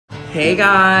Hey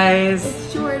guys.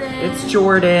 It's Jordan. It's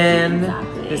Jordan.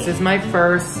 Exactly. This is my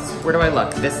first, where do I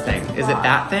look? This thing. Is it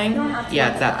that thing?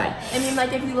 Yeah, it's that thing. I mean,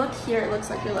 like if you look here, it looks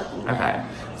like you're looking there. Okay.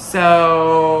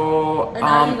 So,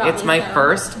 it's my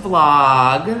first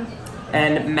vlog.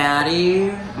 And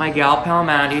Maddie, my gal pal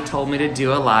Maddie, told me to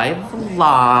do a live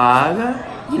vlog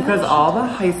because all the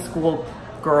high school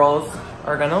girls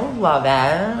are gonna love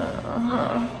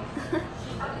it.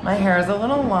 My hair is a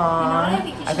little long.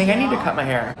 I think I need to cut my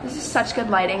hair. This is such good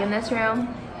lighting in this room.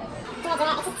 It's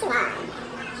just too long.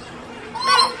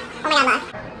 Oh my god,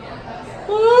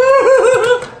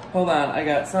 look. Hold on, I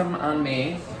got some on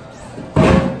me.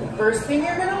 First thing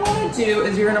you're gonna wanna do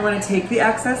is you're gonna wanna take the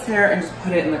excess hair and just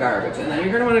put it in the garbage. And then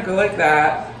you're gonna wanna go like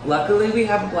that. Luckily we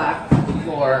have a black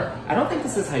floor. I don't think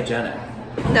this is hygienic.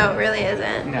 No, it really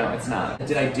isn't. No, it's not.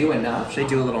 Did I do enough? Should I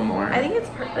do a little more? I think it's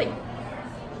like,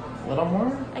 a little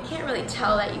more? I can't really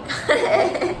tell that you got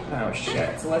it. Oh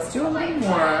shit, so let's do a little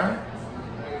more.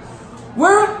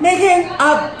 We're making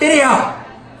a video!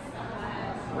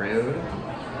 Rude.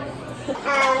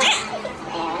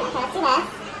 Let's do this.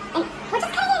 And we're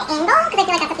just cutting at an angle, because I feel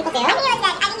like that's what people do. I think you should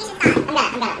stop.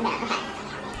 I'm gonna,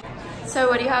 okay. So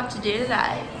what do you have to do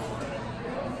today?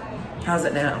 How's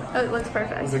it now? Oh, it looks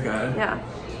perfect. Is it good? Yeah.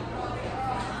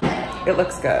 It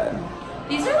looks good.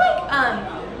 These are like,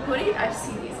 what do you, I've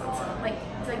seen these on some, like,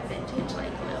 it's like vintage,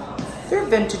 like, you know. They're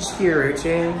vintage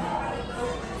Fiorucci.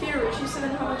 Fiorucci, so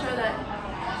then how much are they?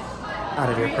 Out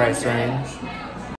of your price range.